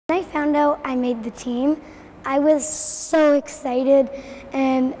When I found out I made the team, I was so excited,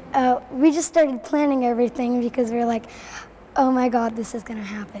 and we just started planning everything because we were like, oh my God, this is gonna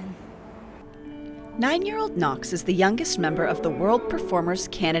happen. 9-year-old Knox is the youngest member of the World Performers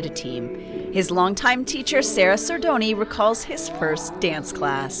Canada team. His longtime teacher, Sarah Sordoni, recalls his first dance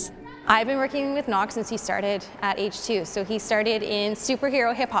class. I've been working with Knox since he started at age 2. So he started in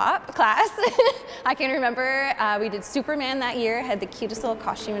superhero hip hop class. I can remember we did Superman that year, had the cutest little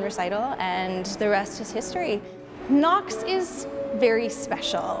costume and recital, and the rest is history. Knox is very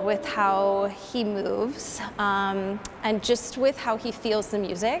special with how he moves and just with how he feels the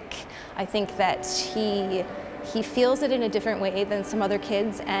music. I think that he feels it in a different way than some other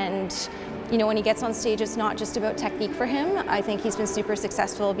kids, and you know, when he gets on stage, it's not just about technique for him. I think he's been super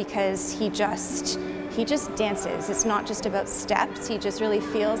successful because he just dances. It's not just about steps. He just really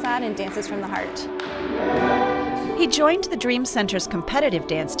feels that and dances from the heart. He joined the Dream Center's competitive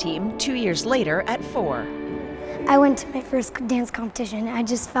dance team 2 years later at 4. I went to my first dance competition. I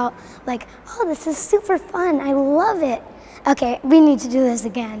just felt like, oh, this is super fun. I love it. Okay, we need to do this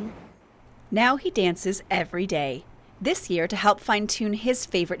again. Now he dances every day. This year, to help fine-tune his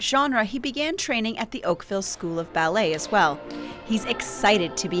favorite genre, he began training at the Oakville School of Ballet as well. He's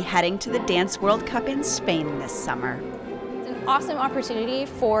excited to be heading to the Dance World Cup in Spain this summer. It's an awesome opportunity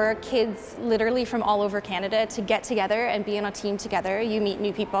for kids literally from all over Canada to get together and be on a team together. You meet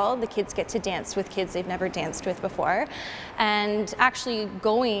new people, the kids get to dance with kids they've never danced with before. And actually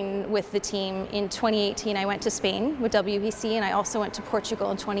going with the team in 2018, I went to Spain with WBC, and I also went to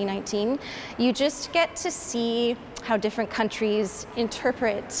Portugal in 2019. You just get to see how different countries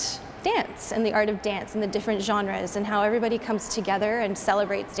interpret dance and the art of dance and the different genres and how everybody comes together and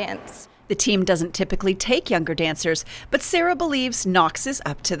celebrates dance. The team doesn't typically take younger dancers, but Sarah believes Knox is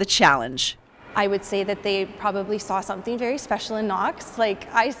up to the challenge. I would say that they probably saw something very special in Knox,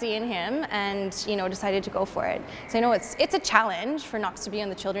 like I see in him, and decided to go for it. So I know it's a challenge for Knox to be on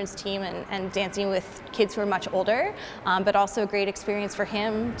the children's team and dancing with kids who are much older, but also a great experience for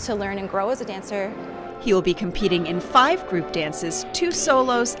him to learn and grow as a dancer. He will be competing in 5 group dances, 2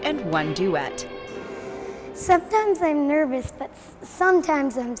 solos, and 1 duet. Sometimes I'm nervous, but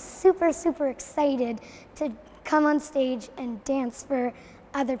sometimes I'm super, super excited to come on stage and dance for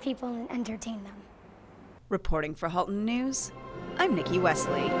other people and entertain them. Reporting for Halton News, I'm Nikki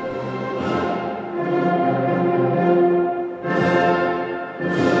Wesley.